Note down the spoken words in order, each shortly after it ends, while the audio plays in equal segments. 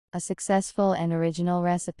A successful and original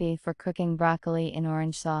recipe for cooking broccoli in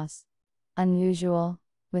orange sauce. Unusual,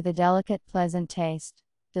 with a delicate, pleasant taste,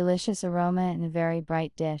 delicious aroma and a very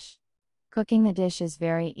bright dish. Cooking the dish is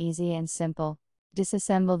very easy and simple.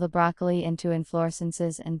 Disassemble the broccoli into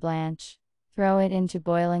inflorescences and blanch. Throw it into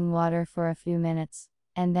boiling water for a few minutes,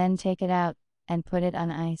 and then take it out, and put it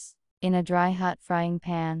on ice. In a dry hot frying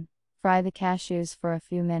pan, fry the cashews for a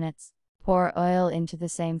few minutes. Pour oil into the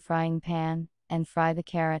same frying pan, and fry the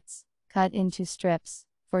carrots, cut into strips,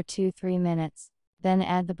 for 2-3 minutes. Then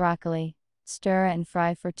add the broccoli, stir and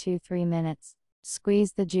fry for 2-3 minutes.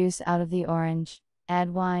 Squeeze the juice out of the orange,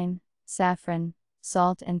 add wine, saffron,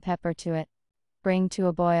 salt and pepper to it. Bring to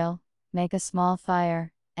a boil, make a small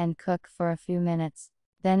fire, and cook for a few minutes.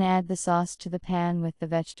 Then add the sauce to the pan with the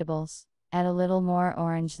vegetables, add a little more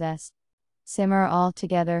orange zest. Simmer all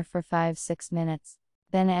together for 5-6 minutes.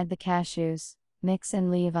 Then add the cashews, mix and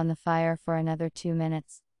leave on the fire for another 2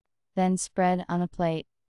 minutes. Then spread on a plate.